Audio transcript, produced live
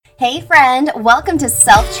Hey friend, welcome to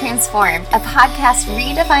Self Transformed, a podcast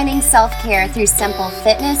redefining self-care through simple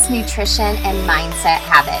fitness, nutrition, and mindset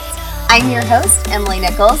habits. I'm your host, Emily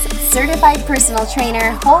Nichols, certified personal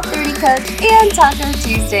trainer, Whole30 coach, and Taco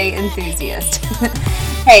Tuesday enthusiast.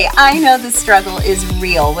 Hey, I know the struggle is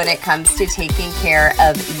real when it comes to taking care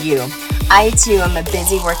of you. I too am a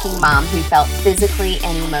busy working mom who felt physically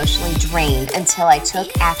and emotionally drained until I took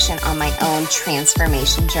action on my own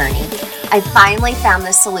transformation journey. I finally found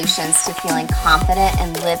the solutions to feeling confident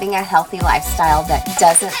and living a healthy lifestyle that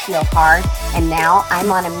doesn't feel hard, and now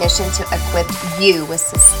I'm on a mission to equip you with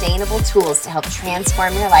sustainable tools to help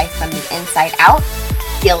transform your life from the inside out,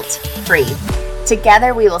 guilt-free.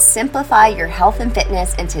 Together, we will simplify your health and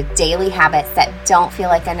fitness into daily habits that don't feel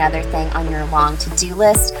like another thing on your long to-do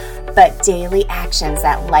list, but daily actions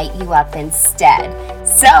that light you up instead.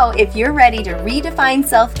 So if you're ready to redefine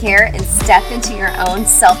self-care and step into your own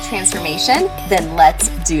self-transformation, then let's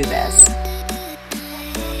do this.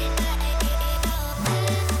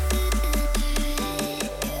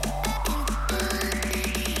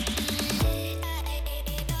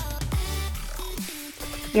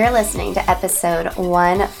 You're listening to episode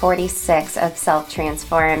 146 of Self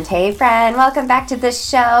Transformed. Hey friend, welcome back to the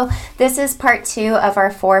show. This is part 2 of our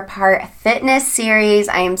 4-part fitness series.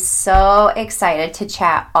 I am so excited to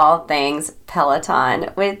chat all things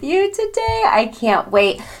Peloton with you today. I can't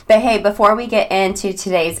wait. But hey, before we get into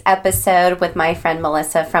today's episode with my friend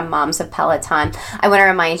Melissa from Moms of Peloton, I want to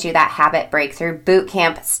remind you that Habit Breakthrough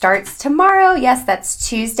Bootcamp starts tomorrow. Yes, that's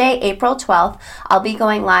Tuesday, April 12th. I'll be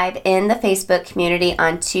going live in the Facebook community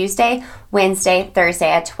on Tuesday, Wednesday,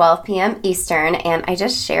 Thursday at 12 p.m. Eastern, and I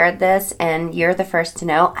just shared this and you're the first to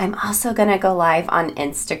know. I'm also going to go live on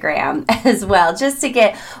Instagram as well, just to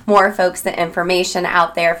get more folks the information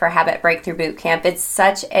out there for Habit Breakthrough Bootcamp. It's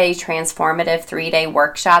such a transformative 3-day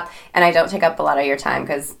workshop, and I don't take up a lot of your time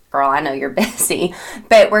because, girl, I know you're busy,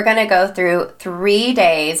 but we're going to go through 3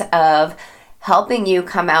 days of helping you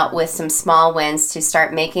come out with some small wins to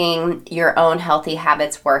start making your own healthy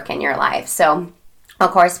habits work in your life. So of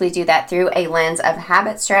course, we do that through a lens of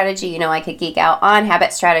habit strategy. You know, I could geek out on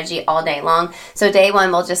habit strategy all day long. So day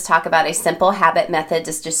 1, we'll just talk about a simple habit method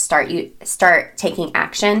to just start taking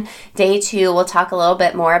action. Day 2, we'll talk a little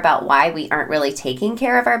bit more about why we aren't really taking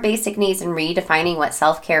care of our basic needs and redefining what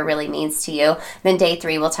self-care really means to you. Then day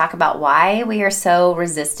 3, we'll talk about why we are so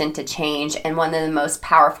resistant to change and one of the most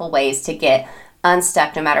powerful ways to get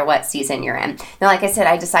unstuck no matter what season you're in. Now, like I said,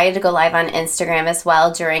 I decided to go live on Instagram as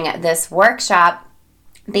well during this workshop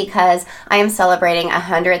because I am celebrating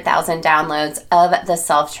 100,000 downloads of the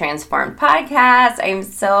Self Transformed podcast. I'm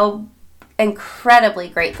so incredibly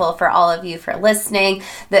grateful for all of you for listening.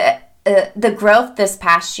 The growth this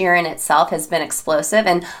past year in itself has been explosive,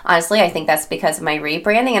 and honestly, I think that's because of my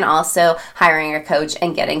rebranding and also hiring a coach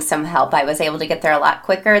and getting some help. I was able to get there a lot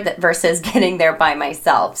quicker versus getting there by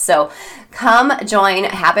myself. So come join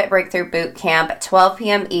Habit Breakthrough Bootcamp, 12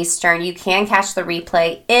 p.m. Eastern. You can catch the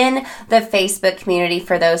replay in the Facebook community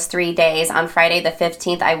for those 3 days. On Friday the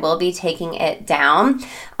 15th, I will be taking it down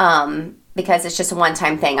because it's just a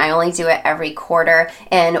one-time thing. I only do it every quarter,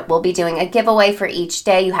 and we'll be doing a giveaway for each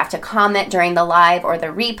day. You have to comment during the live or the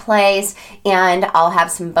replays, and I'll have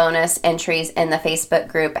some bonus entries in the Facebook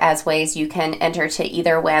group as ways you can enter to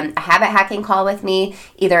either win a habit hacking call with me,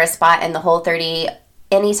 either a spot in the Whole30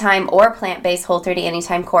 Anytime or Plant-Based Whole30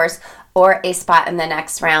 Anytime course, or a spot in the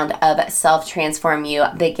next round of Self Transform You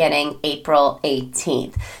beginning April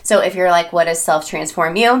 18th. So if you're like, what is Self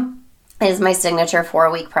Transform You? It is my signature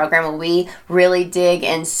 4-week program where we really dig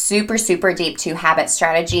in super deep to habit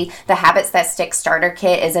strategy. The Habits That Stick Starter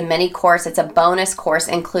Kit is a mini course. It's a bonus course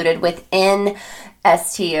included within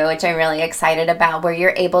STU, which I'm really excited about, where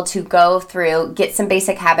you're able to go through, get some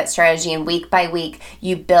basic habit strategy, and week by week,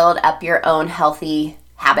 you build up your own healthy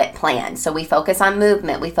habit plan. So we focus on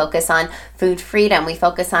movement, we focus on food freedom, we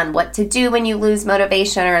focus on what to do when you lose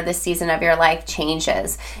motivation or the season of your life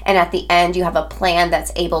changes. And at the end, you have a plan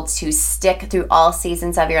that's able to stick through all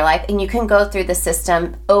seasons of your life, and you can go through the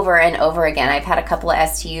system over and over again. I've had a couple of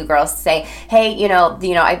STU girls say, hey, you know,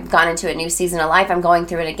 I've gone into a new season of life, I'm going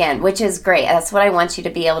through it again, which is great. That's what I want you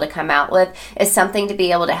to be able to come out with, is something to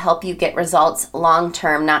be able to help you get results long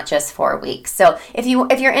term, not just 4 weeks. So if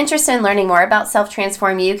you're interested in learning more about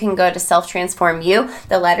self-transform, you can go to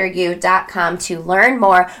selftransformu.com to learn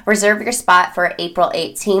more. Reserve your spot for April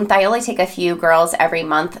 18th. I only take a few girls every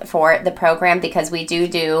month for the program because we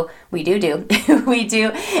do we do we do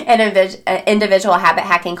an individual habit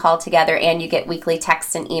hacking call together, and you get weekly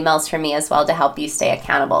texts and emails from me as well to help you stay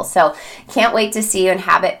accountable. So can't wait to see you in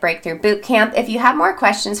Habit Breakthrough Bootcamp. If you have more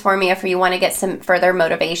questions for me, if you want to get some further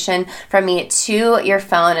motivation from me to your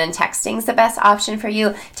phone, and texting is the best option for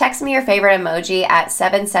you, text me your favorite emoji at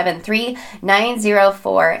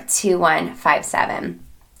 773-904-2157.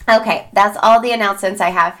 Okay, that's all the announcements I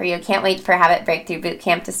have for you. Can't wait for Habit Breakthrough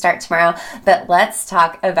Bootcamp to start tomorrow. But let's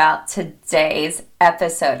talk about today's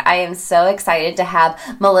episode. I am so excited to have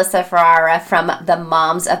Melissa Ferrara from the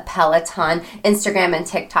Moms of Peloton Instagram and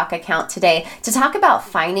TikTok account today to talk about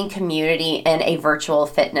finding community in a virtual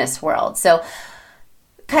fitness world. So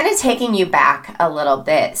kind of taking you back a little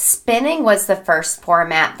bit, spinning was the first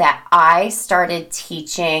format that I started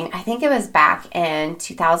teaching. I think it was back in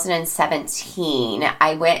 2017.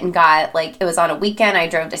 I went and got, it was on a weekend. I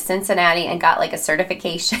drove to Cincinnati and got a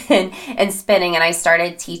certification in spinning, and I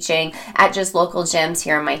started teaching at just local gyms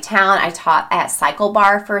here in my town. I taught at Cycle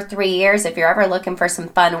Bar for 3 years. If you're ever looking for some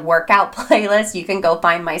fun workout playlists, you can go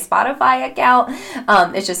find my Spotify account.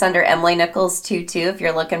 It's just under Emily Nichols 22 if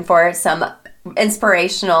you're looking for some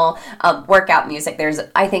inspirational workout music. There's,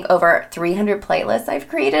 I think, over 300 playlists I've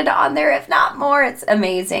created on there, if not more. It's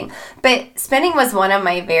amazing. But spinning was one of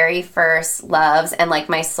my very first loves and my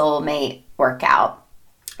soulmate workout.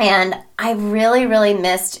 And I really, really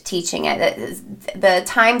missed teaching it. The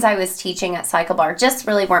times I was teaching at Cycle Bar just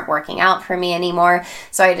really weren't working out for me anymore.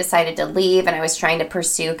 So I decided to leave, and I was trying to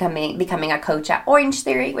pursue becoming a coach at Orange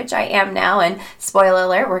Theory, which I am now. And spoiler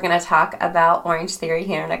alert, we're going to talk about Orange Theory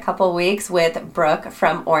here in a couple weeks with Brooke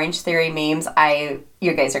from Orange Theory Memes.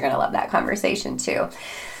 You guys are going to love that conversation too.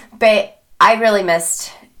 But I really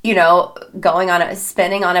missed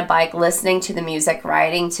spinning on a bike, listening to the music,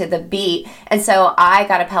 riding to the beat. And so I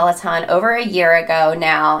got a Peloton over a year ago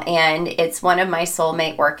now, and it's one of my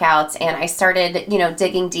soulmate workouts. And I started,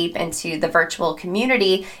 digging deep into the virtual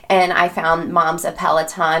community, and I found Moms of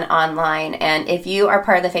Peloton online. And if you are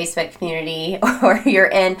part of the Facebook community or you're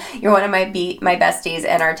one of my besties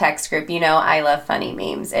in our text group, I love funny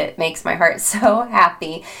memes. It makes my heart so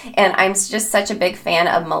happy. And I'm just such a big fan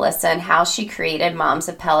of Melissa and how she created Moms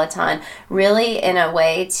of Peloton, really in a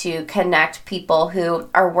way to connect people who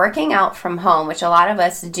are working out from home, which a lot of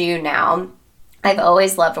us do now. I've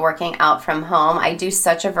always loved working out from home. I do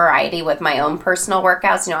such a variety with my own personal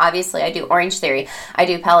workouts. Obviously I do Orange Theory, I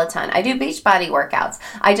do Peloton, I do Beachbody workouts.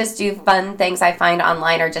 I just do fun things I find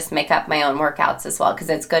online, or just make up my own workouts as well, because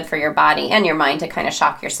it's good for your body and your mind to kind of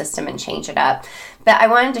shock your system and change it up. But I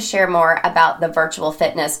wanted to share more about the virtual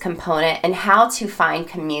fitness component and how to find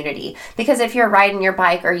community. Because if you're riding your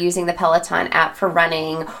bike or using the Peloton app for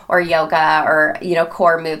running or yoga or,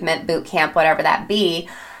 core movement, boot camp, whatever that be,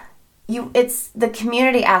 it's the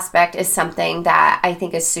community aspect is something that I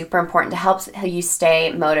think is super important to help you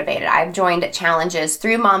stay motivated. I've joined challenges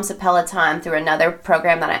through Moms of Peloton, through another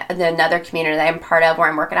program another community that I'm part of, where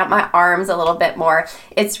I'm working out my arms a little bit more.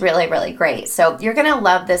 It's really, really great. So you're going to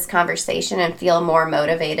love this conversation and feel more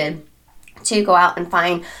motivated to go out and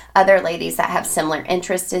find other ladies that have similar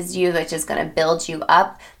interests as you, which is going to build you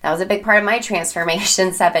up. That was a big part of my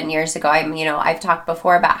transformation 7 years ago. I've talked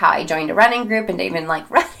before about how I joined a running group and didn't even like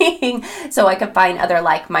running, so I could find other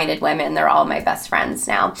like-minded women. They're all my best friends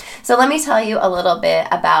now. So let me tell you a little bit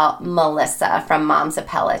about Melissa from Moms of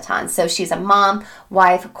Peloton. So she's a mom,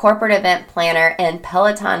 wife, corporate event planner, and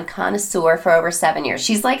Peloton connoisseur for over 7 years.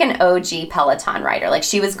 She's like an OG Peloton rider.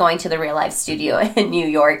 She was going to the Real Life studio in New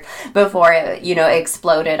York before it,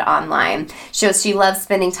 exploded online. She loves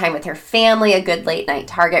spending time with her family, a good late night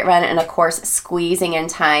Target run, and of course, squeezing in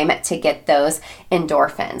time to get those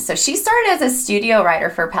endorphins. So she started as a studio rider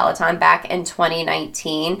for Peloton back in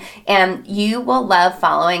 2019, and you will love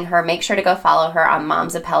following her. Make sure to go follow her on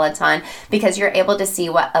Moms of Peloton, because you're able to see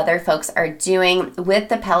what other folks are doing with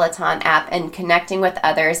the Peloton app and connecting with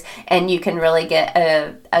others, and you can really get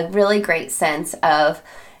a really great sense of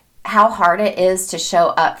how hard it is to show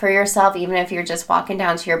up for yourself, even if you're just walking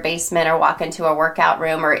down to your basement or walk into a workout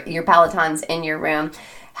room or your Peloton's in your room,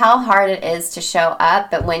 how hard it is to show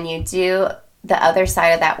up. But when you do the other side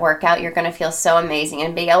of that workout, you're going to feel so amazing.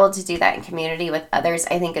 And being able to do that in community with others,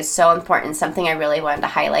 I think, is so important. Something I really wanted to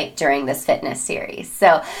highlight during this fitness series.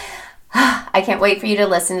 So I can't wait for you to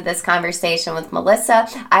listen to this conversation with Melissa.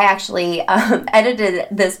 I actually edited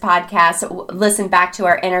this podcast, listened back to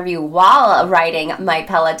our interview while riding my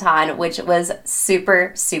Peloton, which was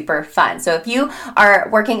super, super fun. So if you are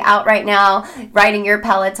working out right now, riding your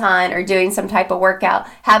Peloton or doing some type of workout,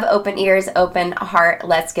 have open ears, open heart.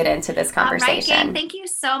 Let's get into this conversation. All right, gang, thank you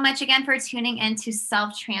so much again for tuning in to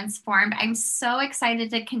Self Transformed. I'm so excited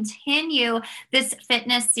to continue this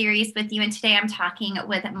fitness series with you. And today I'm talking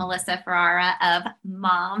with Melissa Ferrara of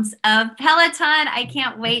Moms of Peloton. I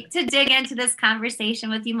can't wait to dig into this conversation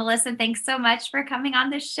with you, Melissa. Thanks so much for coming on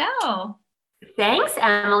the show. Thanks,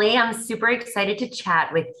 Emily. I'm super excited to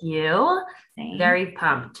chat with you. Same. Very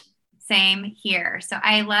pumped. Same here. So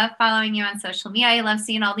I love following you on social media. I love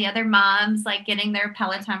seeing all the other moms like getting their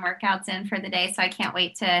Peloton workouts in for the day. So I can't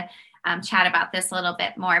wait to chat about this a little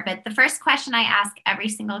bit more. But the first question I ask every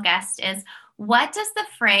single guest is, what does the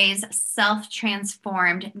phrase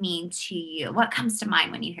self-transformed mean to you? What comes to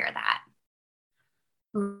mind when you hear that?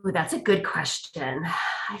 Ooh, that's a good question.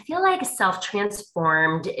 I feel like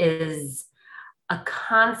self-transformed is a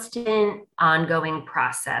constant ongoing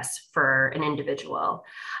process for an individual.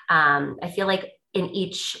 I feel like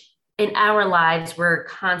in our lives, we're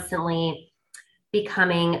constantly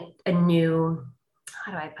becoming a new,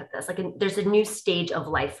 how do I put this? There's a new stage of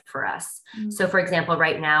life for us. Mm-hmm. So for example,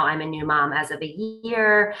 right now I'm a new mom as of a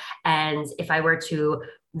year. And if I were to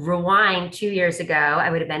rewind 2 years ago, I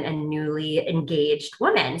would have been a newly engaged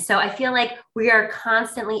woman. So I feel like we are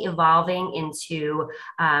constantly evolving into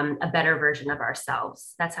a better version of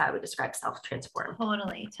ourselves. That's how I would describe self-transform.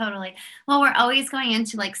 Totally. Well, we're always going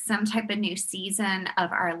into like some type of new season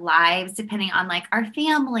of our lives, depending on like our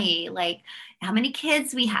family, like how many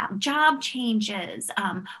kids we have, job changes,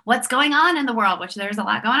 what's going on in the world, which there's a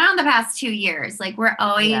lot going on in the past 2 years. Like we're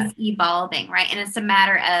always evolving, right? And it's a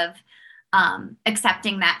matter of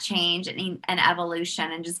accepting that change and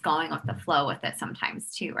evolution and just going with the flow with it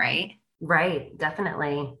sometimes too, right? Right.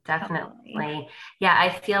 Definitely. Yeah. I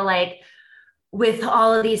feel like with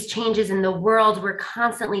all of these changes in the world, we're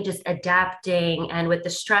constantly just adapting, and with the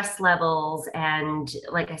stress levels and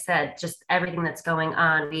like I said, just everything that's going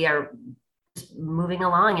on, we are moving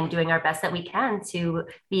along and doing our best that we can to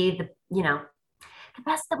be the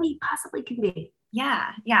best that we possibly can be.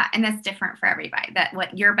 Yeah. And that's different for everybody. That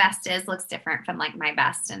what your best is looks different from like my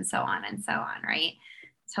best and so on, right?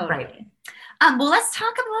 Totally. Right. Well, let's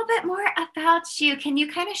talk a little bit more about you. Can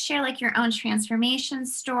you kind of share like your own transformation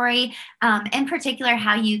story, in particular,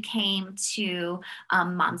 how you came to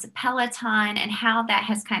Moms of Peloton and how that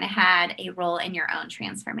has kind of had a role in your own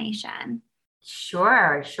transformation?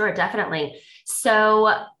 Sure, definitely. So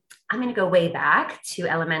I'm going to go way back to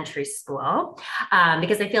elementary school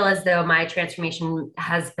because I feel as though my transformation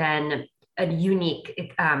has been a unique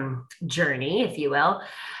journey, if you will.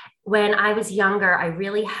 When I was younger, I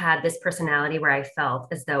really had this personality where I felt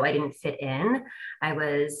as though I didn't fit in. I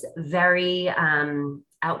was very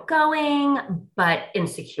outgoing, but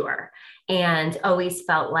insecure, and always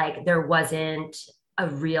felt like there wasn't a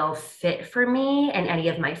real fit for me in any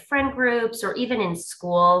of my friend groups or even in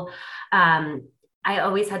school. I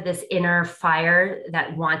always had this inner fire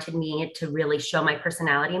that wanted me to really show my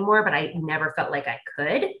personality more, but I never felt like I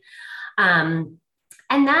could.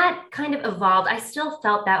 And that kind of evolved. I still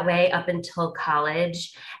felt that way up until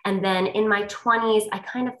college. And then in my 20s, I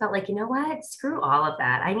kind of felt like, you know what? Screw all of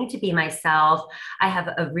that. I need to be myself. I have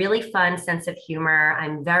a really fun sense of humor.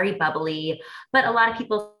 I'm very bubbly, but a lot of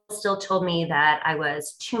people still told me that I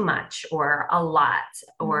was too much or a lot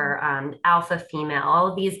or alpha female, all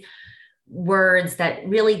of these words that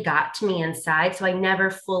really got to me inside. So I never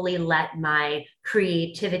fully let my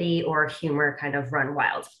creativity or humor kind of run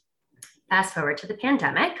wild. Fast forward to the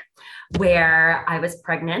pandemic where I was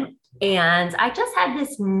pregnant and I just had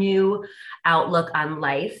this new outlook on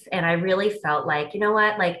life. And I really felt like, you know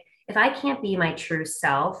what, like if I can't be my true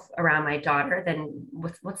self around my daughter, then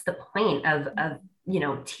what's the point of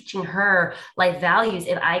teaching her life values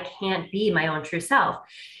if I can't be my own true self?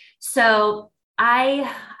 So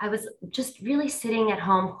I was just really sitting at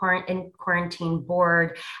home in quarantine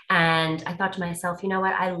bored. And I thought to myself, you know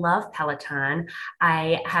what? I love Peloton.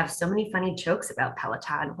 I have so many funny jokes about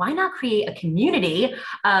Peloton. Why not create a community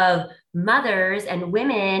of mothers and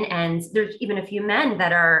women? And there's even a few men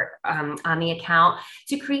that are on the account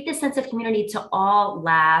to create this sense of community to all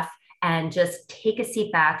laugh and just take a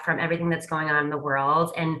seat back from everything that's going on in the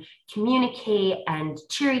world and communicate and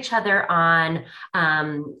cheer each other on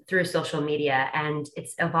through social media. And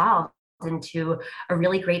it's evolved into a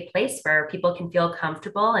really great place where people can feel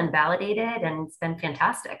comfortable and validated, and it's been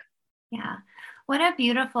fantastic. Yeah. What a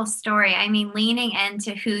beautiful story. I mean, leaning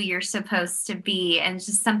into who you're supposed to be and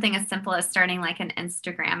just something as simple as starting like an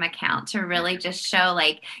Instagram account to really just show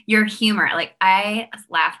like your humor. Like I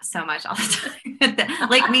laugh so much all the time.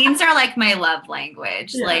 Like memes are like my love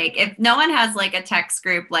language. Yeah. Like if no one has like a text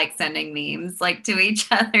group like sending memes like to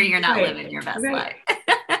each other, you're not living your best life.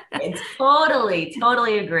 I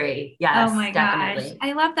totally agree. Yes, oh my definitely. gosh.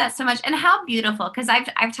 I love that so much. And how beautiful, because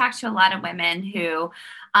I've talked to a lot of women who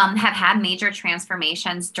have had major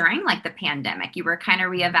transformations during like the pandemic. You were kind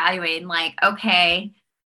of reevaluating like, okay,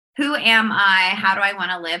 who am I? How do I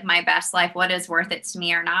want to live my best life? What is worth it to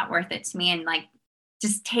me or not worth it to me? And like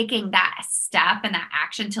just taking that step and that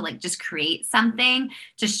action to like just create something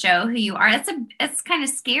to show who you are. It's kind of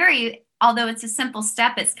scary. Although it's a simple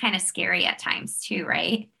step, it's kind of scary at times too,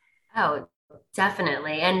 right? Oh,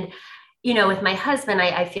 definitely. And, you know, with my husband,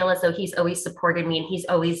 I feel as though he's always supported me and he's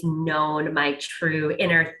always known my true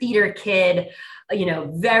inner theater kid, you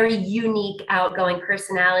know, very unique, outgoing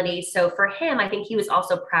personality. So for him, I think he was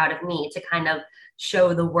also proud of me to kind of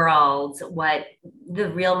show the world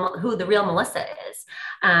who the real Melissa is.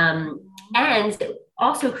 And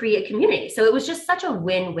also create community. So it was just such a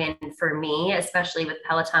win-win for me, especially with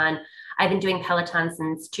Peloton. I've been doing Peloton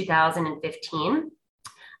since 2015.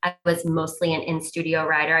 I was mostly an in-studio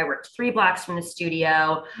rider. I worked 3 blocks from the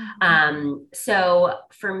studio. So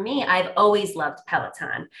for me, I've always loved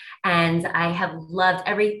Peloton and I have loved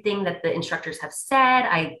everything that the instructors have said.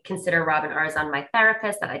 I consider Robin Arzon my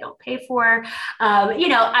therapist that I don't pay for. You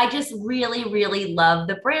know, I just really, really love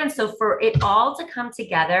the brand. So for it all to come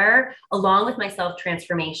together along with my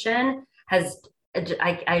self-transformation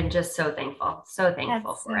I'm just so thankful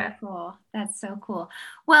for it. Cool. That's so cool.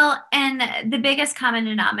 Well, and the biggest common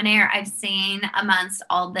denominator I've seen amongst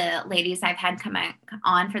all the ladies I've had come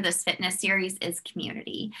on for this fitness series is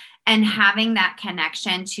community and having that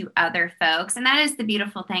connection to other folks. And that is the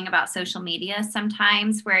beautiful thing about social media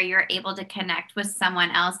sometimes, where you're able to connect with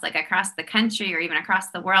someone else like across the country or even across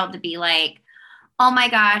the world to be like, oh my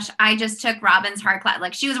gosh, I just took Robin's hard class.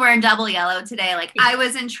 Like she was wearing double yellow today. Like I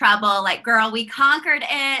was in trouble. Like, girl, we conquered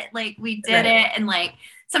it. Like we did it. And like,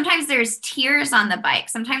 sometimes there's tears on the bike.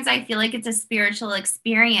 Sometimes I feel like it's a spiritual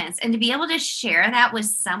experience. And to be able to share that with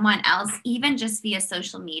someone else, even just via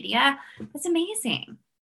social media, it's amazing.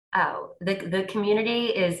 Oh, the community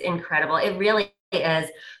is incredible. It really is.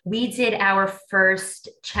 We did our first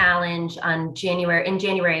challenge in January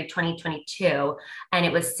 2022, and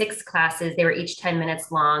it was 6 classes. They were each 10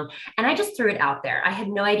 minutes long. And I just threw it out there. I had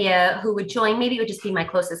no idea who would join. Maybe it would just be my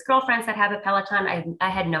closest girlfriends that have a Peloton. I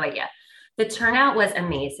had no idea. The turnout was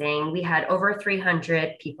amazing. We had over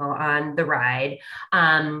 300 people on the ride.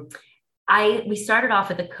 We started off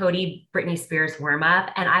with a Cody Britney Spears warm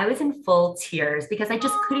up, and I was in full tears because I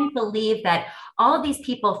just couldn't believe that all of these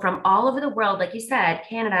people from all over the world, like you said,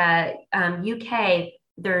 Canada, UK,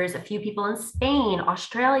 there's a few people in Spain,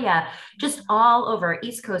 Australia, just all over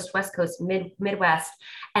East Coast, West Coast, Midwest.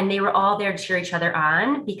 And they were all there to cheer each other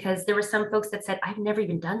on because there were some folks that said, I've never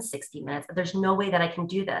even done 60 minutes. There's no way that I can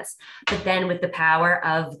do this. But then with the power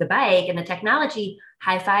of the bike and the technology,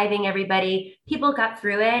 high-fiving everybody, people got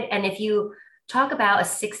through it. And if you talk about a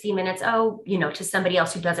 60 minutes, to somebody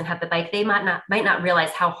else who doesn't have the bike, they might not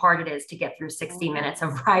realize how hard it is to get through 60 minutes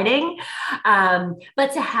of riding.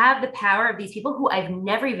 But to have the power of these people who I've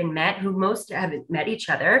never even met, who most haven't met each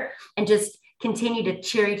other, and just continue to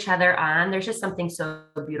cheer each other on. There's just something so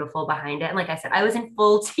beautiful behind it. And like I said, I was in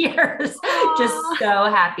full tears, just so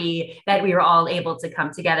happy that we were all able to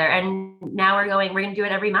come together. And now we're going to do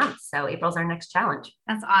it every month. So April's our next challenge.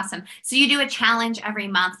 That's awesome. So you do a challenge every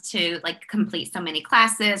month to like complete so many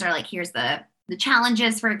classes, or like, here's the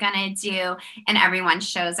challenges we're going to do, and everyone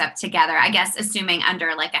shows up together, I guess, assuming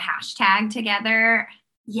under like a hashtag together.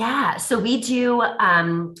 Yeah. So we do,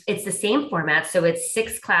 it's the same format. So it's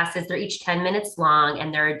 6 classes. They're each 10 minutes long,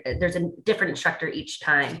 and there's a different instructor each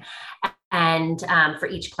time. And for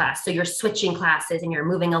each class. So you're switching classes and you're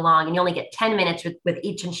moving along, and you only get 10 minutes with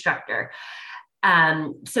each instructor.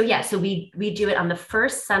 So we do it on the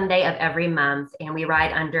first Sunday of every month, and we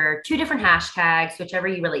ride under 2 different hashtags, whichever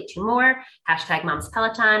you relate to more, hashtag Moms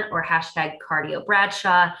Peloton or hashtag Cardio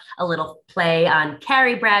Bradshaw, a little play on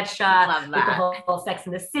Carrie Bradshaw. Love that. With the whole Sex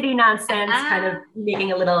and the City nonsense, kind of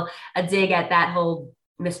making a dig at that whole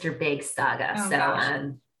Mr. Big saga.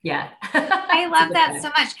 Yeah. I love that so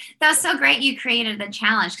much. That was so great you created the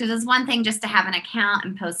challenge, because it's one thing just to have an account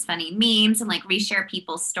and post funny memes and like reshare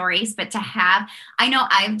people's stories, but to have, I know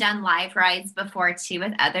I've done live rides before too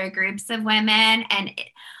with other groups of women, and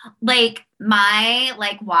like my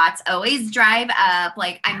like watts always drive up,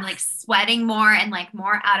 like I'm like sweating more and like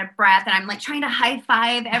more out of breath, and I'm like trying to high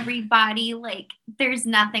five everybody. Like there's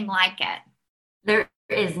nothing like it. There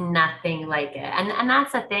is nothing like it. And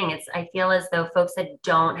that's the thing. I feel as though folks that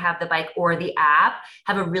don't have the bike or the app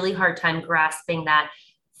have a really hard time grasping that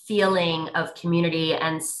feeling of community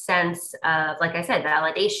and sense of, like I said,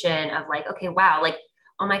 validation of like, okay, wow, like,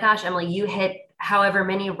 oh my gosh, Emily, you hit however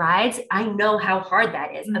many rides. I know how hard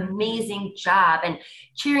that is. Amazing job. And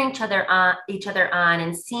cheering each other on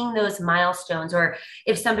and seeing those milestones. Or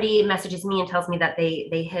if somebody messages me and tells me that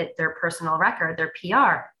they hit their personal record, their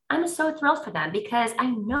PR, I'm so thrilled for them because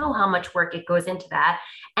I know how much work it goes into that.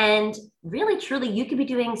 And really, truly, you could be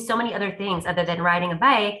doing so many other things other than riding a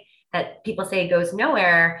bike that people say goes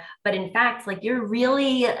nowhere. But in fact, like you're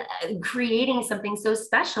really creating something so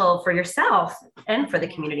special for yourself and for the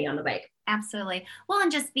community on the bike. Absolutely. Well,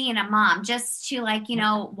 and just being a mom, just to like, you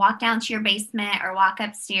know, walk down to your basement or walk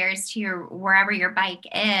upstairs to your wherever your bike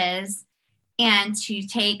is, and to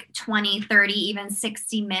take 20, 30, even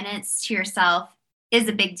 60 minutes to yourself is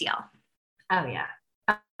a big deal. Oh yeah.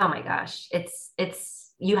 Oh my gosh.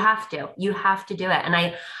 You have to do it.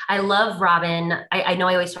 And I love Robin. I know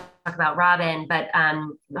I always talk about Robin, but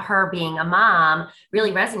her being a mom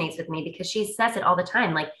really resonates with me because she says it all the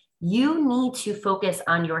time. Like you need to focus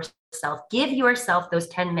on yourself, give yourself those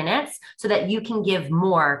 10 minutes so that you can give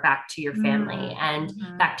more back to your family and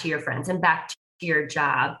back to your friends and back to your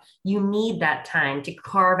job. You need that time to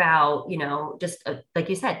carve out, you know, just like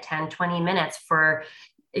you said, 10, 20 minutes for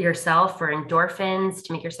yourself, for endorphins,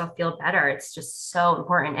 to make yourself feel better. It's just so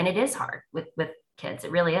important. And it is hard with kids.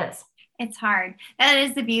 It really is. It's hard. That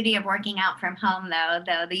is the beauty of working out from home though,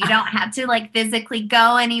 that you don't have to like physically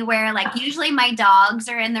go anywhere. Like usually my dogs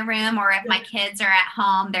are in the room, or if my kids are at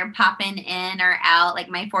home, they're popping in or out. Like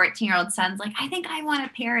my 14-year-old son's like, I think I want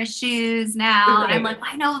a pair of shoes now. And I'm like,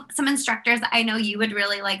 well, I know some instructors I know you would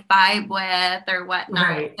really like vibe with or whatnot.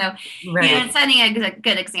 Right. So you know, it's setting a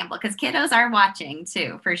good example because kiddos are watching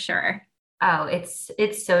too, for sure. Oh, it's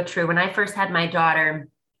so true. When I first had my daughter,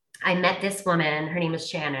 I met this woman, her name is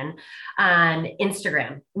Shannon, on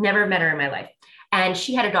Instagram. Never met her in my life. And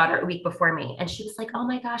she had a daughter a week before me. And she was like, oh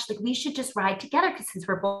my gosh, like we should just ride together since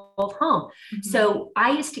we're both home. So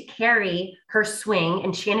I used to carry her swing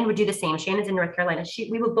and Shannon would do the same. Shannon's in North Carolina.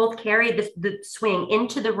 We would both carry the swing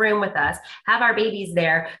into the room with us, have our babies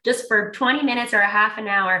there just for 20 minutes or a half an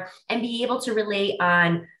hour and be able to relate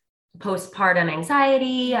on postpartum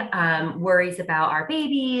anxiety, worries about our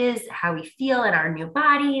babies, how we feel in our new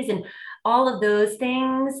bodies, and all of those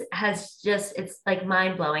things it's like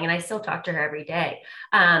mind blowing. And I still talk to her every day.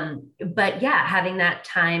 But yeah, having that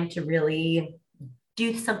time to really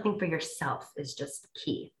do something for yourself is just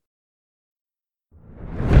key.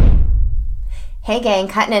 Hey gang,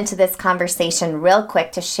 cutting into this conversation real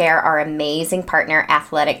quick to share our amazing partner,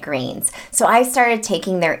 Athletic Greens. So I started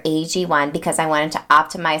taking their AG1 because I wanted to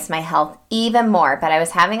optimize my health even more, but I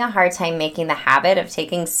was having a hard time making the habit of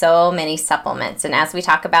taking so many supplements. And as we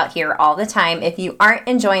talk about here all the time, if you aren't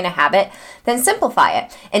enjoying a habit, then simplify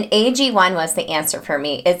it. And AG1 was the answer for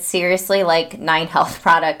me. It's seriously like 9 health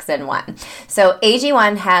products in one. So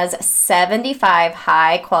AG1 has 75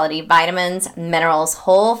 high quality vitamins, minerals,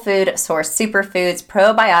 whole food source superfoods,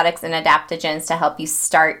 probiotics, and adaptogens to help you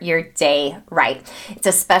start your day right. It's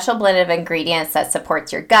a special blend of ingredients that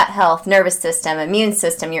supports your gut health, nervous system, immune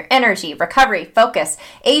system, your energy, recovery, focus,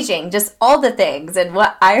 aging, just all the things. And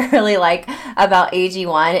what I really like about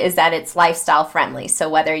AG1 is that it's lifestyle friendly. So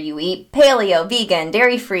whether you eat paleo, vegan,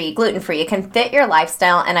 dairy-free, gluten-free, it can fit your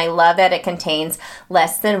lifestyle. And I love that it contains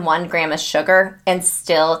less than 1 gram of sugar and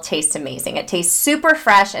still tastes amazing. It tastes super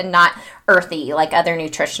fresh and not earthy like other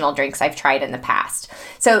nutritional drinks I've tried in the past.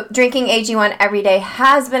 So drinking AG1 every day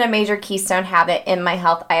has been a major keystone habit in my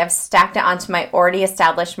health. I have stacked it onto my already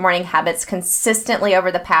established morning habits consistently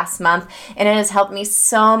over the past month, and it has helped me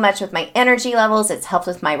so much with my energy levels. It's helped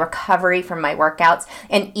with my recovery from my workouts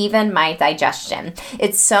and even my digestion.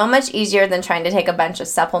 It's so much easier than trying to take a bunch of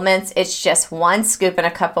supplements. It's just 1 scoop in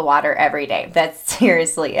a cup of water every day. That's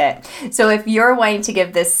seriously it. So if you're wanting to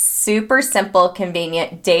give this super simple,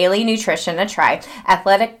 convenient daily nutrition nutrition a try,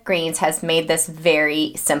 Athletic Greens has made this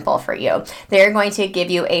very simple for you. They're going to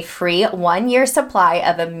give you a free 1-year supply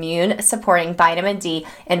of immune supporting vitamin D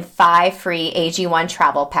and 5 free AG1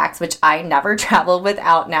 travel packs, which I never travel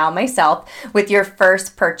without now myself, with your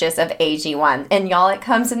first purchase of AG1. And y'all, it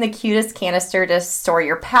comes in the cutest canister to store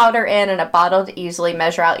your powder in and a bottle to easily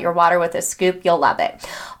measure out your water with a scoop. You'll love it.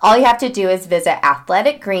 All you have to do is visit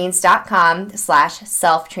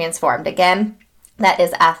athleticgreens.com/self-transformed. Again, that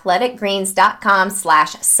is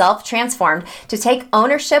athleticgreens.com/self-transformed to take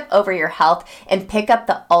ownership over your health and pick up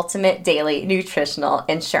the ultimate daily nutritional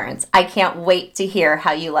insurance. I can't wait to hear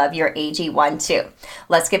how you love your AG1 too.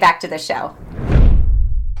 Let's get back to the show.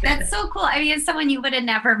 That's so cool. I mean, it's someone you would have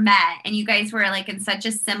never met, and you guys were like in such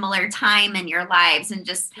a similar time in your lives. And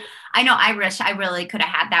just, I know I wish I really could have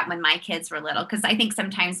had that when my kids were little, because I think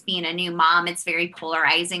sometimes being a new mom, it's very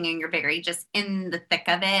polarizing and you're very just in the thick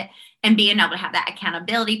of it. And being able to have that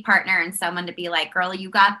accountability partner and someone to be like, girl, you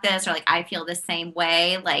got this, or like, I feel the same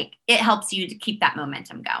way. Like, it helps you to keep that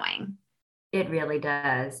momentum going. It really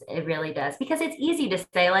does. It really does. Because it's easy to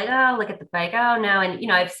say like, oh, look at the bike. Oh, no. And, you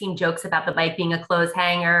know, I've seen jokes about the bike being a clothes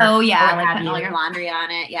hanger. Oh, yeah. Like putting all your laundry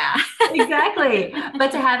on it. Yeah. Exactly.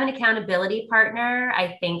 But to have an accountability partner,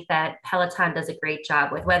 I think that Peloton does a great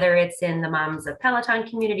job with, whether it's in the Moms of Peloton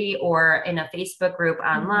community or in a Facebook group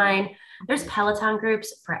online. There's Peloton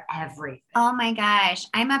groups for everything. Oh my gosh.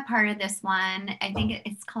 I'm a part of this one. I think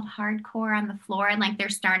it's called Hardcore on the Floor. And like, they're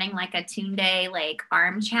starting like a Tunde like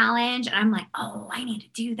arm challenge. And I'm like, oh, I need to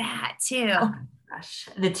do that too. Oh my gosh.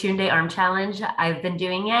 The Tunde arm challenge. I've been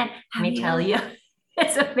doing it. Let me tell you,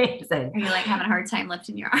 it's amazing. Are you like having a hard time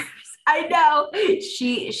lifting your arms? I know.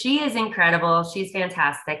 She is incredible. She's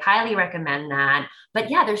fantastic. Highly recommend that. But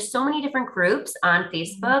yeah, there's so many different groups on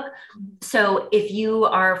Facebook. So if you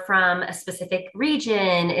are from a specific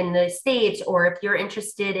region in the States, or if you're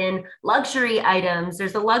interested in luxury items,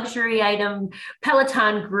 there's a luxury item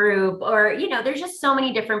Peloton group, or, you know, there's just so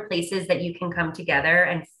many different places that you can come together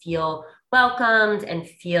and feel welcomed and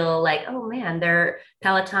feel like, oh man, they're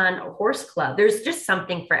Peloton Horse Club. There's just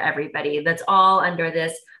something for everybody that's all under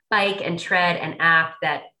this bike and tread and app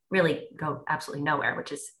that really go absolutely nowhere,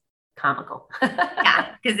 which is comical.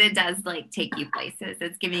 Yeah, because it does like take you places.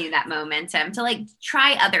 It's giving you that momentum to like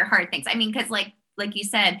try other hard things. I mean, because like you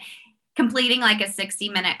said, completing like a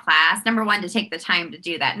 60-minute class, number one, to take the time to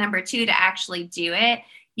do that. Number two, to actually do it.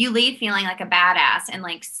 You leave feeling like a badass and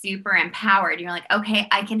like super empowered. You're like, okay,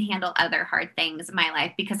 I can handle other hard things in my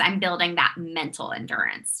life because I'm building that mental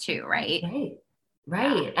endurance too, right?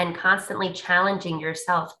 Right. Yeah. And constantly challenging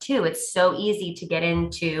yourself too. It's so easy to get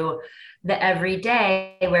into the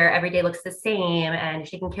everyday where every day looks the same and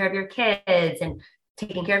taking care of your kids and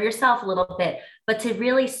taking care of yourself a little bit, but to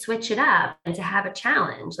really switch it up and to have a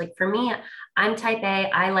challenge. Like for me, I'm type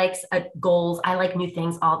A, I like goals. I like new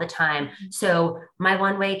things all the time. So my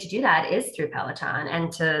one way to do that is through Peloton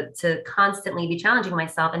and to constantly be challenging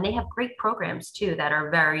myself. And they have great programs too that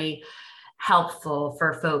are very helpful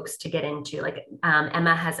for folks to get into. Like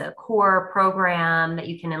Emma has a core program that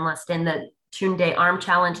you can enlist in, the Tunde Arm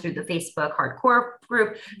Challenge through the Facebook Hardcore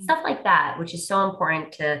group, stuff like that, which is so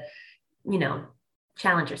important to, you know,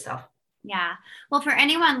 challenge yourself. Yeah. Well, for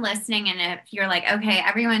anyone listening, and if you're like, okay,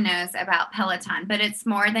 everyone knows about Peloton, but it's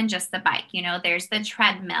more than just the bike. You know, there's the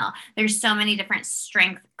treadmill. There's so many different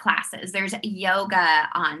strength classes. There's yoga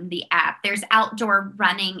on the app. There's outdoor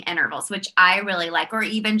running intervals, which I really like, or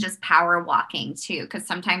even just power walking too, because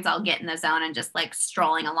sometimes I'll get in the zone and just like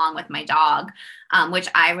strolling along with my dog, which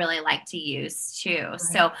I really like to use too. Right.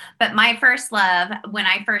 So, but my first love, when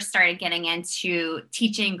I first started getting into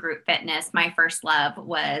teaching group fitness, my first love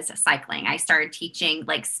was cycling. I started teaching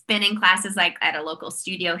like spinning classes, like at a local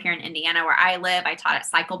studio here in Indiana where I live. I taught at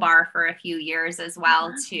Cycle Bar for a few years as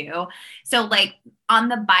well too. So like on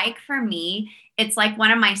the bike for me, it's like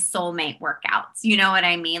one of my soulmate workouts. You know what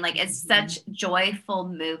I mean? Like it's such joyful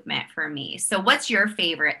movement for me. So what's your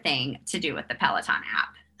favorite thing to do with the Peloton app?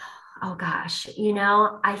 Oh gosh, you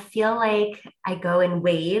know, I feel like I go in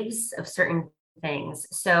waves of certain things.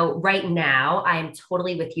 So right now I'm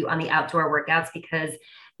totally with you on the outdoor workouts because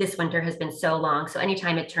this winter has been so long. So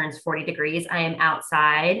anytime it turns 40 degrees, I am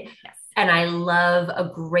outside. Yes. And I love a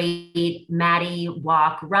great Maddie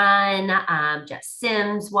walk run, Jess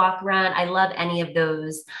Sims walk run. I love any of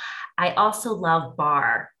those. I also love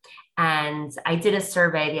bar. And I did a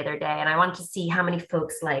survey the other day and I wanted to see how many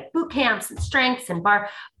folks like boot camps and strengths and bar.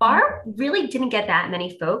 Bar really didn't get that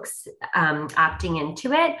many folks opting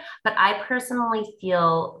into it, but I personally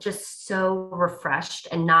feel just so refreshed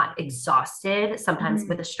and not exhausted. Sometimes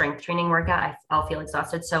with a strength training workout, I'll feel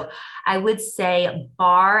exhausted. So I would say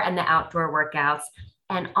bar and the outdoor workouts.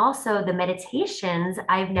 And also the meditations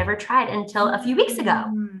I've never tried until a few weeks ago,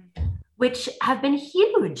 which have been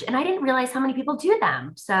huge. And I didn't realize how many people do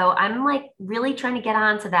them. So I'm like really trying to get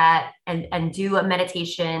onto that and do a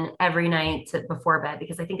meditation every night before bed,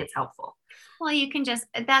 because I think it's helpful. Well, you can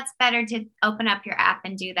that's better to open up your app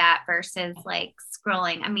and do that versus like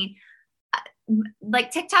scrolling. I mean,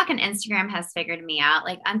 like TikTok and Instagram has figured me out.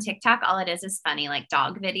 Like on TikTok, all it is funny, like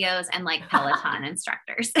dog videos and like Peloton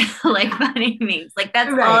instructors, like funny memes. Like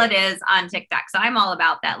that's all it is on TikTok. So I'm all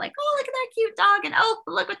about that. Like, oh, look at that cute dog. And oh,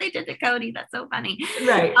 look what they did to Cody. That's so funny.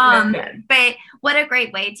 Right. But what a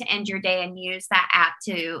great way to end your day and use that app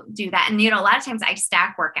to do that. And, you know, a lot of times I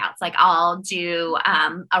stack workouts. Like I'll do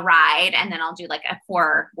a ride and then I'll do like a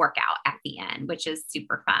core workout at the end, which is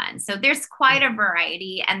super fun. So there's quite a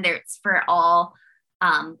variety, and there's for all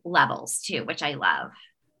levels too, which I love.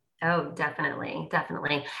 Oh, definitely.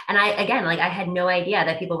 Definitely. And I had no idea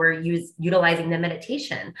that people were utilizing the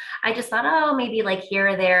meditation. I just thought, oh, maybe like here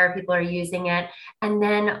or there, people are using it. And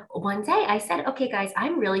then one day I said, okay, guys,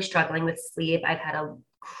 I'm really struggling with sleep. I've had a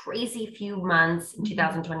crazy few months in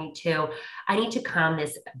 2022. I need to calm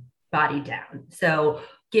this body down. So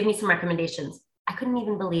give me some recommendations. I couldn't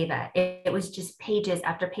even believe it. It was just pages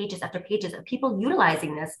after pages after pages of people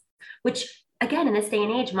utilizing this, which again, in this day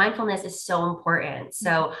and age, mindfulness is so important.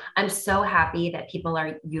 So I'm so happy that people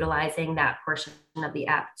are utilizing that portion of the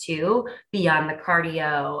app too, beyond the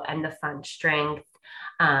cardio and the fun strength.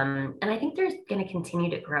 And I think there's going to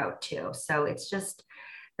continue to grow too. So it's just,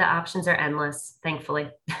 the options are endless,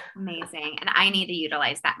 thankfully. Amazing. And I need to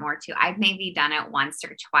utilize that more too. I've maybe done it once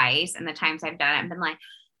or twice. And the times I've done it, I've been like,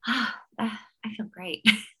 oh, I feel great.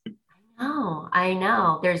 I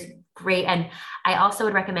know. There's great. And I also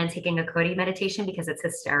would recommend taking a Cody meditation, because it's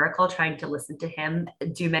hysterical trying to listen to him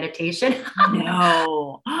do meditation.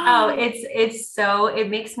 No. It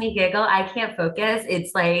makes me giggle. I can't focus.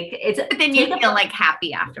 But then you feel like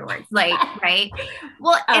happy afterwards, like, right.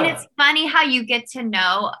 Well, and it's funny how you get to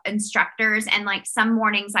know instructors, and like some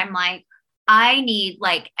mornings I'm like, I need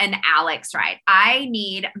like an Alex ride. I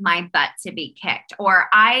need my butt to be kicked, or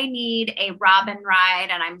I need a Robin ride.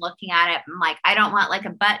 And I'm looking at it. I'm like, I don't want like a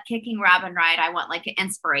butt kicking Robin ride. I want like an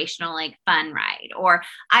inspirational, like fun ride, or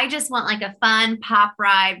I just want like a fun pop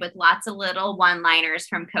ride with lots of little one-liners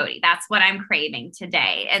from Cody. That's what I'm craving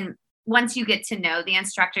today. And once you get to know the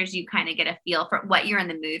instructors, you kind of get a feel for what you're in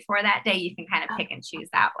the mood for that day. You can kind of pick and choose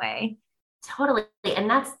that way. Totally. And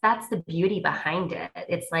that's the beauty behind it.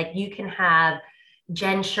 It's like you can have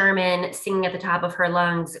Jen Sherman singing at the top of her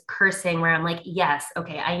lungs, cursing, where I'm like, yes,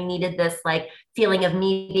 okay, I needed this like feeling of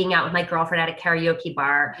me being out with my girlfriend at a karaoke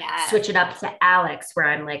bar. Yes. Switch it up to Alex, where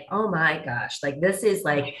I'm like, oh my gosh, like this is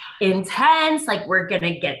like intense. Like we're going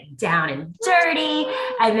to get down and dirty.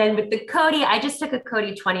 And then with the Cody, I just took a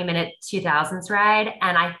Cody 20-minute 2000s ride.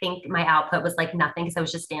 And I think my output was like nothing, because I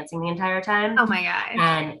was just dancing the entire time. Oh my God.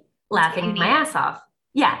 And laughing my ass off.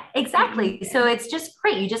 Yeah, exactly. So it's just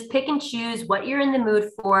great. You just pick and choose what you're in the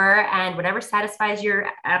mood for, and whatever satisfies your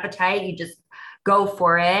appetite, you just go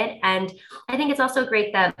for it. And I think it's also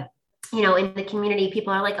great that, you know, in the community,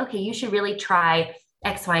 people are like, okay, you should really try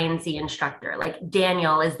X, Y, and Z instructor. Like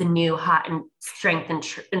Daniel is the new hot and strength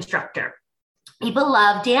instructor. People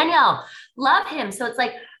love Daniel, love him. So it's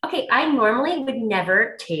like, okay, I normally would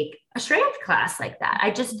never take a strength class like that. I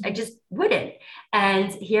just wouldn't.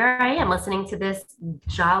 And here I am listening to this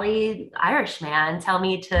jolly Irish man tell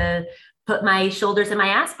me to put my shoulders in my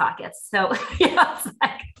ass pockets. So, you know, it's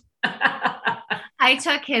like, I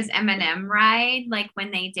took his Eminem ride, like when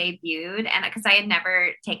they debuted, and because I had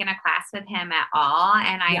never taken a class with him at all.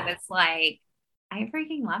 And I was like, I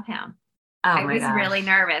freaking love him. I was really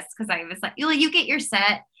nervous, because I was like, you get your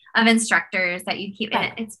set of instructors that you keep.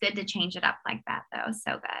 And it's good to change it up like that, though.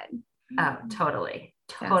 So good. Oh, totally.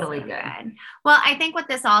 Totally so good. Well, I think what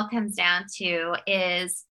this all comes down to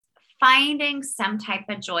is finding some type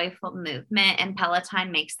of joyful movement, and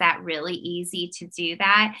Peloton makes that really easy to do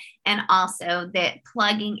that. And also that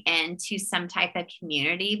plugging into some type of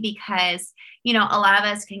community, because, you know, a lot of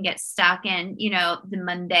us can get stuck in, you know, the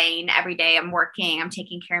mundane every day. I'm working, I'm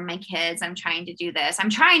taking care of my kids, I'm trying to do this,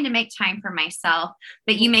 I'm trying to make time for myself,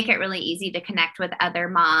 but you make it really easy to connect with other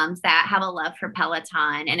moms that have a love for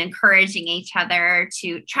Peloton, and encouraging each other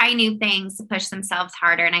to try new things, to push themselves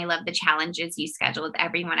harder. And I love the challenges you schedule with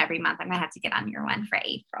everyone every month. I'm going to have to get on your one for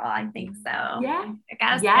April. I think so. Yeah. I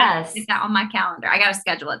got to get that on my calendar. I got to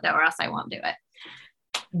schedule it though, or else I won't do it.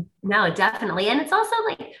 No, definitely. And it's also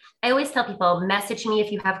like, I always tell people, message me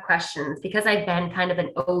if you have questions because I've been kind of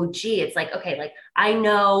an OG. It's like, okay, like I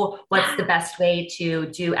know what's the best way to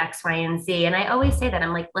do X, Y, and Z. And I always say that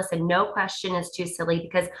I'm like, listen, no question is too silly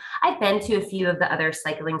because I've been to a few of the other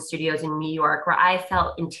cycling studios in New York where I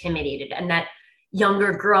felt intimidated and that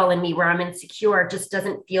younger girl in me where I'm insecure just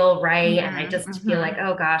doesn't feel right. And I just feel like,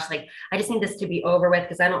 oh gosh, like I just need this to be over with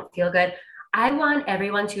because I don't feel good. I want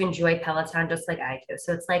everyone to enjoy Peloton just like I do.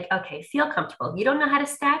 So it's like, okay, feel comfortable. You don't know how to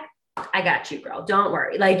stack? I got you, girl. Don't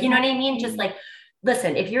worry. Like, you know what I mean? Just like,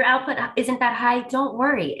 listen, if your output isn't that high, don't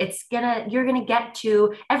worry. You're gonna get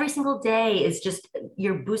to every single day is just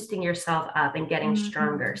you're boosting yourself up and getting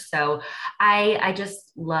stronger. So I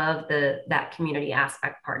just love that community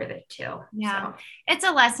aspect part of it too. Yeah. So. It's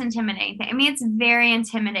a less intimidating thing. I mean, it's very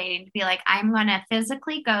intimidating to be like, I'm going to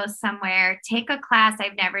physically go somewhere, take a class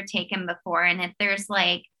I've never taken before. And if there's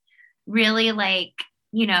like really like,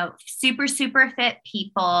 super, super fit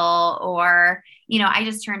people, or, I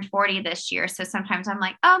just turned 40 this year. So sometimes I'm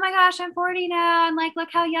like, oh my gosh, I'm 40 now. And like, look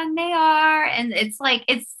how young they are. And it's like,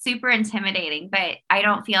 it's super intimidating, but I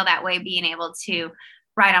don't feel that way being able to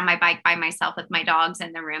ride on my bike by myself with my dogs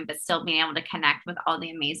in the room, but still being able to connect with all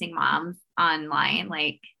the amazing moms online.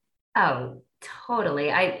 Like, oh,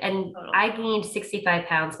 totally. I gained 65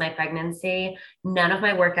 pounds my pregnancy. None of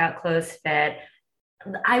my workout clothes fit.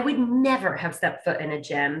 I would never have stepped foot in a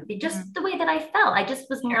gym, just the way that I felt. I just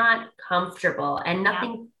was not comfortable and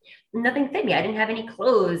nothing fit me. I didn't have any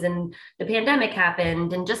clothes and the pandemic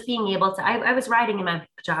happened and just being able to, I was riding in my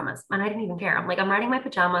pajamas and I didn't even care. I'm like, I'm riding my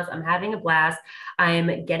pajamas. I'm having a blast.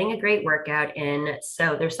 I'm getting a great workout in.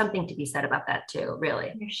 So there's something to be said about that too,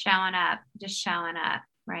 really. You're showing up, just showing up.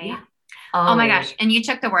 Right. Yeah. Oh my gosh. And you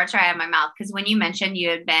took the words right out of my mouth. Cause when you mentioned you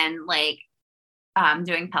had been like,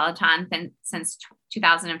 doing Peloton since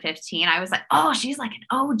 2015, I was like, oh, she's like an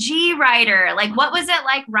OG rider. Like, what was it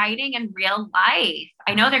like riding in real life?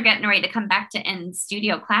 I know they're getting ready to come back to in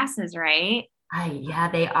studio classes, right?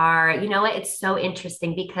 Yeah, they are. You know what? It's so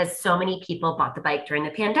interesting because so many people bought the bike during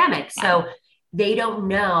the pandemic. Yeah. So they don't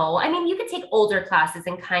know. I mean, you could take older classes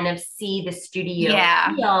and kind of see the studio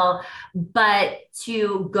feel, but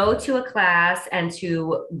to go to a class and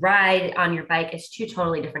to ride on your bike is two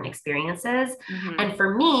totally different experiences. And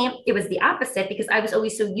for me, it was the opposite because I was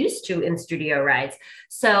always so used to in-studio rides.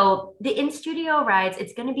 So the in-studio rides,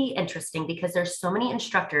 it's going to be interesting because there's so many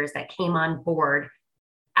instructors that came on board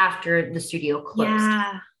after the studio closed.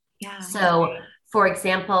 Yeah. So for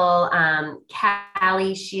example,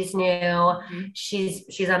 Callie, she's new.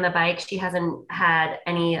 She's on the bike. She hasn't had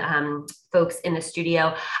any folks in the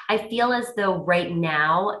studio. I feel as though right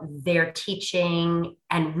now they're teaching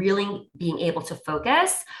and really being able to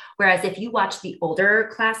focus. Whereas if you watch the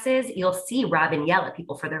older classes, you'll see Robin yell at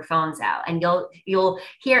people for their phones out, and you'll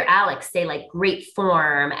hear Alex say like great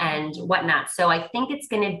form and whatnot. So I think it's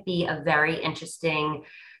going to be a very interesting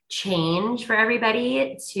change for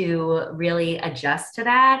everybody to really adjust to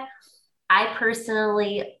that. I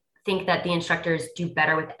personally think that the instructors do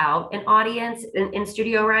better without an audience in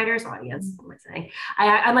studio riders. Audience, what am I saying?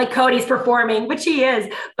 I'm like Cody's performing, which he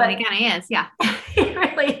is, but he kind of is, yeah. It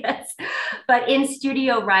really is. But in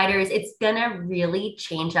studio riders, it's gonna really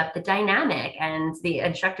change up the dynamic, and the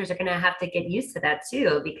instructors are gonna have to get used to that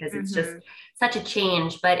too, because it's just such a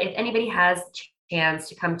change. But if anybody has a chance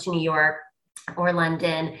to come to New York or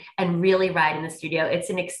London and really ride in the studio,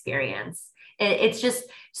 it's an experience. It's just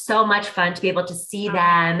so much fun to be able to see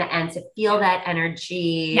them and to feel that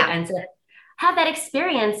energy and to have that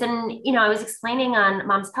experience. And, I was explaining on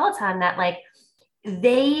Mom's Peloton that like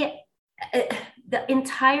the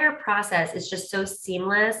entire process is just so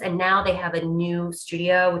seamless. And now they have a new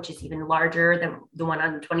studio, which is even larger than the one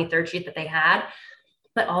on 23rd Street that they had.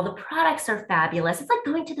 But all the products are fabulous. It's like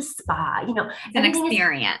going to the spa, It's an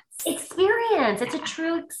experience. It's a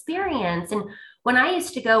true experience. And when I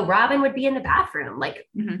used to go, Robin would be in the bathroom, like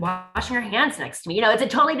washing her hands next to me. It's a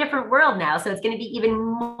totally different world now. So it's going to be even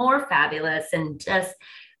more fabulous and just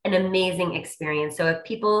an amazing experience. So if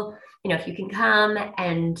people, if you can come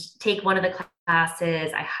and take one of the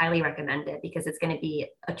classes, I highly recommend it because it's going to be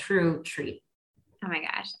a true treat. Oh my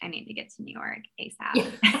gosh, I need to get to New York ASAP.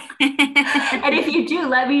 Yeah. And if you do,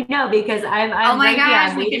 let me know because I'm oh my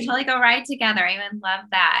gosh, we could totally go ride together. I would love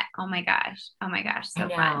that. Oh my gosh. So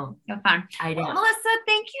fun. So fun. I know. Well, Melissa,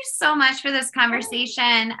 thank you so much for this conversation.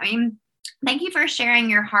 I mean, thank you for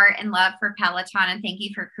sharing your heart and love for Peloton, and thank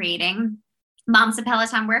you for creating Moms of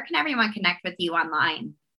Peloton. Where can everyone connect with you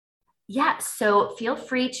online? Yeah, so feel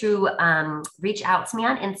free to reach out to me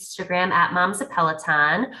on Instagram at Moms of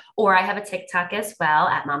Peloton, or I have a TikTok as well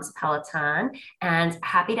at Moms of Peloton, and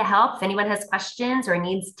happy to help. If anyone has questions or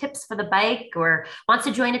needs tips for the bike or wants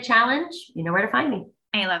to join a challenge, you know where to find me.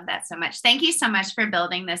 I love that so much. Thank you so much for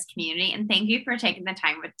building this community. And thank you for taking the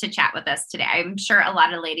time to chat with us today. I'm sure a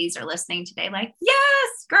lot of ladies are listening today like,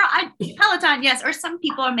 yes, girl, Peloton, yes. Or some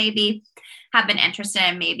people maybe have been interested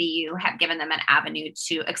and maybe you have given them an avenue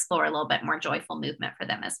to explore a little bit more joyful movement for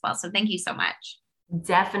them as well. So thank you so much.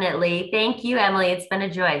 Definitely. Thank you, Emily. It's been a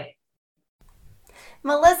joy.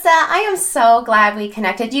 Melissa, I am so glad we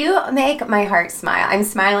connected. You make my heart smile. I'm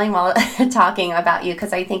smiling while talking about you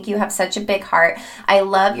because I think you have such a big heart. I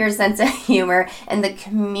love your sense of humor and the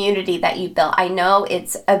community that you built. I know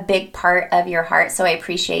it's a big part of your heart, so I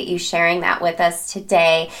appreciate you sharing that with us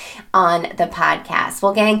today on the podcast.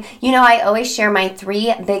 Well, gang, you know I always share my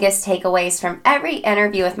 3 biggest takeaways from every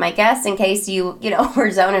interview with my guests in case you were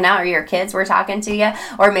zoning out or your kids were talking to you,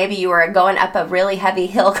 or maybe you were going up a really heavy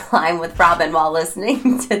hill climb with Robin while listening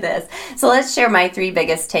to this. So let's share my 3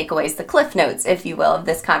 biggest takeaways, the cliff notes, if you will, of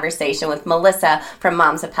this conversation with Melissa from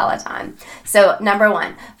Moms of Peloton. So number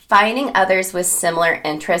 1, finding others with similar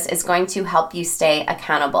interests is going to help you stay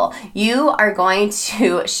accountable. You are going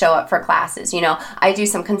to show up for classes. I do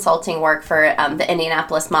some consulting work for the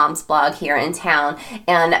Indianapolis Moms blog here in town,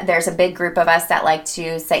 and there's a big group of us that like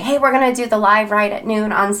to say, hey, we're going to do the live ride at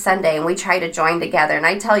noon on Sunday, and we try to join together. And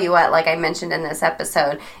I tell you what, like I mentioned in this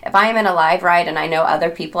episode, if I am in a live ride and I know other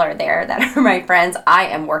people are there that are my friends, I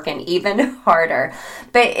am working even harder.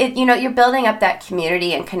 But you're building up that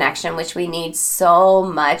community and connection, which we need so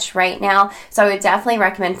much right now. So I would definitely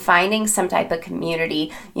recommend finding some type of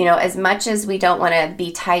community. As much as we don't want to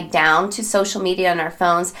be tied down to social media on our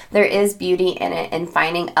phones, there is beauty in it, and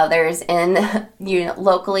finding others in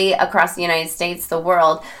locally across the United States, the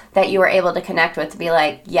world, that you are able to connect with, to be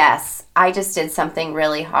like, yes, I just did something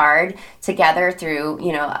really hard together through,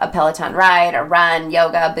 a Peloton ride, a run,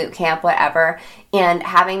 yoga, boot camp, whatever. And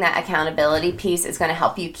having that accountability piece is going to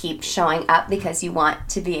help you keep showing up because you want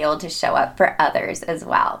to be able to show up for others as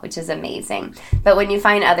well, which is amazing. But when you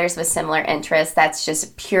find others with similar interests, that's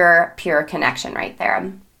just pure connection right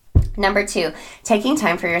there. Number 2, taking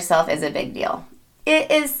time for yourself is a big deal.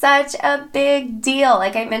 It is such a big deal.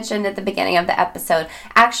 Like I mentioned at the beginning of the episode,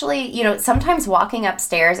 actually, sometimes walking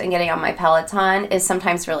upstairs and getting on my Peloton is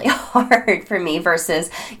sometimes really hard for me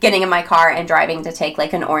versus getting in my car and driving to take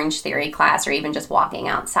like an Orange Theory class or even just walking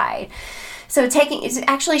outside. So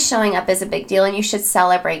actually showing up is a big deal, and you should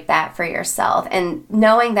celebrate that for yourself. And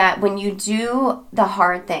knowing that when you do the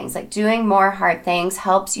hard things, like doing more hard things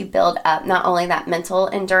helps you build up not only that mental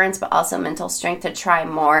endurance, but also mental strength to try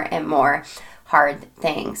more and more hard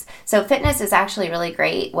things. So fitness is actually a really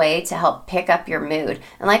great way to help pick up your mood.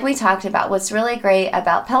 And like we talked about, what's really great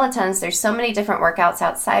about Pelotons, there's so many different workouts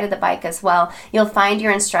outside of the bike as well. You'll find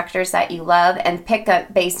your instructors that you love and pick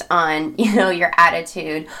up based on, your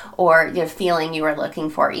attitude or your feeling you are looking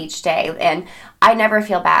for each day. And I never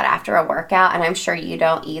feel bad after a workout, and I'm sure you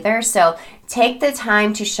don't either. So take the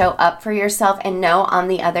time to show up for yourself and know on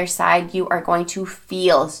the other side you are going to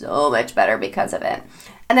feel so much better because of it.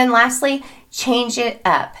 And then lastly, change it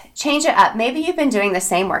up. Change it up. Maybe you've been doing the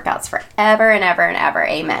same workouts forever and ever and ever.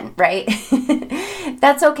 Amen, right?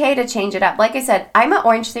 That's okay to change it up. Like I said, I'm an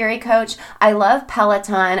Orange Theory coach. I love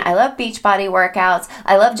Peloton. I love Beachbody workouts.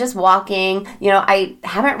 I love just walking. I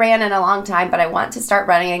haven't ran in a long time, but I want to start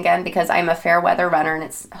running again because I'm a fair weather runner, and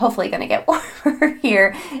it's hopefully going to get warmer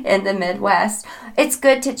here in the Midwest. It's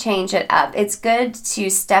good to change it up. It's good to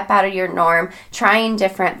step out of your norm, trying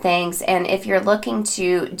different things. And if you're looking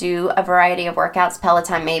to do a variety of workouts,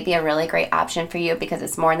 Peloton may be a really great option for you because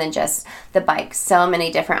it's more than just the bike. So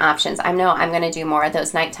many different options. I know I'm going to do more of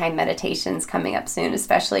those nighttime meditations coming up soon,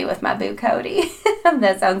 especially with my boo Cody.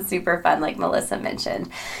 That sounds super fun, like Melissa mentioned.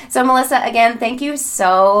 So Melissa, again, thank you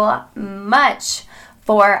so much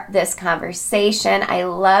for this conversation. I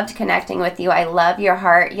loved connecting with you. I love your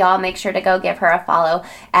heart. Y'all make sure to go give her a follow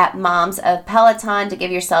at Moms of Peloton to give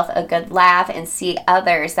yourself a good laugh and see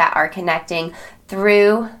others that are connecting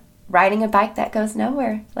through riding a bike that goes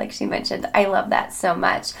nowhere, like she mentioned. I love that so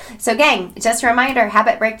much. So gang, just a reminder,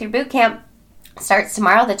 Habit Breakthrough Bootcamp starts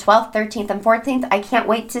tomorrow, the 12th, 13th, and 14th. I can't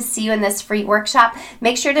wait to see you in this free workshop.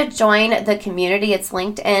 Make sure to join the community. It's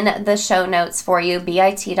linked in the show notes for you,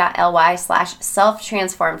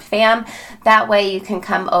 bit.ly/self-transformed-fam. That way you can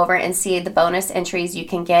come over and see the bonus entries you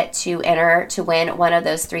can get to enter to win one of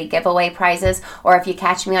those 3 giveaway prizes. Or if you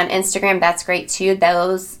catch me on Instagram, that's great too.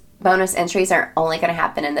 Those bonus entries are only going to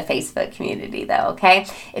happen in the Facebook community though, okay?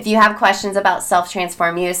 If you have questions about Self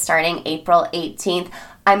Transform You starting April 18th,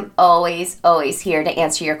 I'm always here to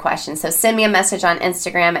answer your questions. So send me a message on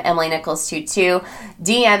Instagram at EmilyNichols22,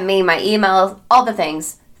 DM me, my email, all the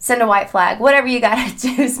things. Send a white flag, whatever you got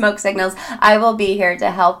to do, smoke signals. I will be here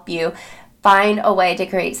to help you find a way to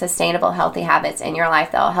create sustainable, healthy habits in your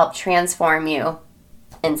life that will help transform you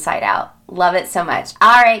inside out. Love it so much.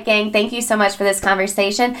 All right, gang, thank you so much for this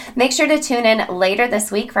conversation. Make sure to tune in later this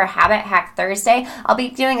week for Habit Hack Thursday. I'll be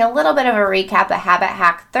doing a little bit of a recap of Habit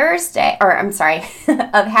Hack Thursday,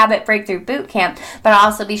 of Habit Breakthrough Bootcamp, but I'll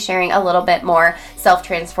also be sharing a little bit more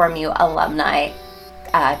Self-Transform You alumni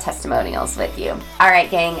testimonials with you. All right,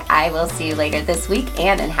 gang, I will see you later this week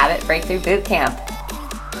and in Habit Breakthrough Bootcamp.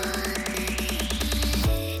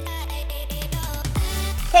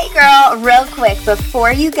 Hey girl, real quick,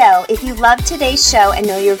 before you go, if you love today's show and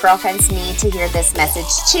know your girlfriends need to hear this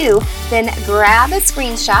message too, then grab a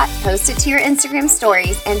screenshot, post it to your Instagram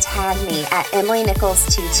stories, and tag me at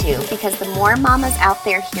EmilyNichols22, because the more mamas out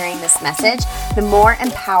there hearing this message, the more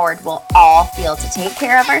empowered we'll all feel to take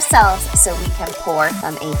care of ourselves so we can pour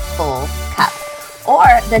from a full cup. Or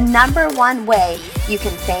the number one way you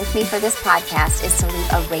can thank me for this podcast is to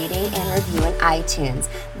leave a rating and review in iTunes.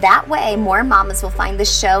 That way, more mamas will find the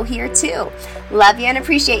show here too. Love you and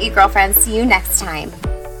appreciate you, girlfriends. See you next time.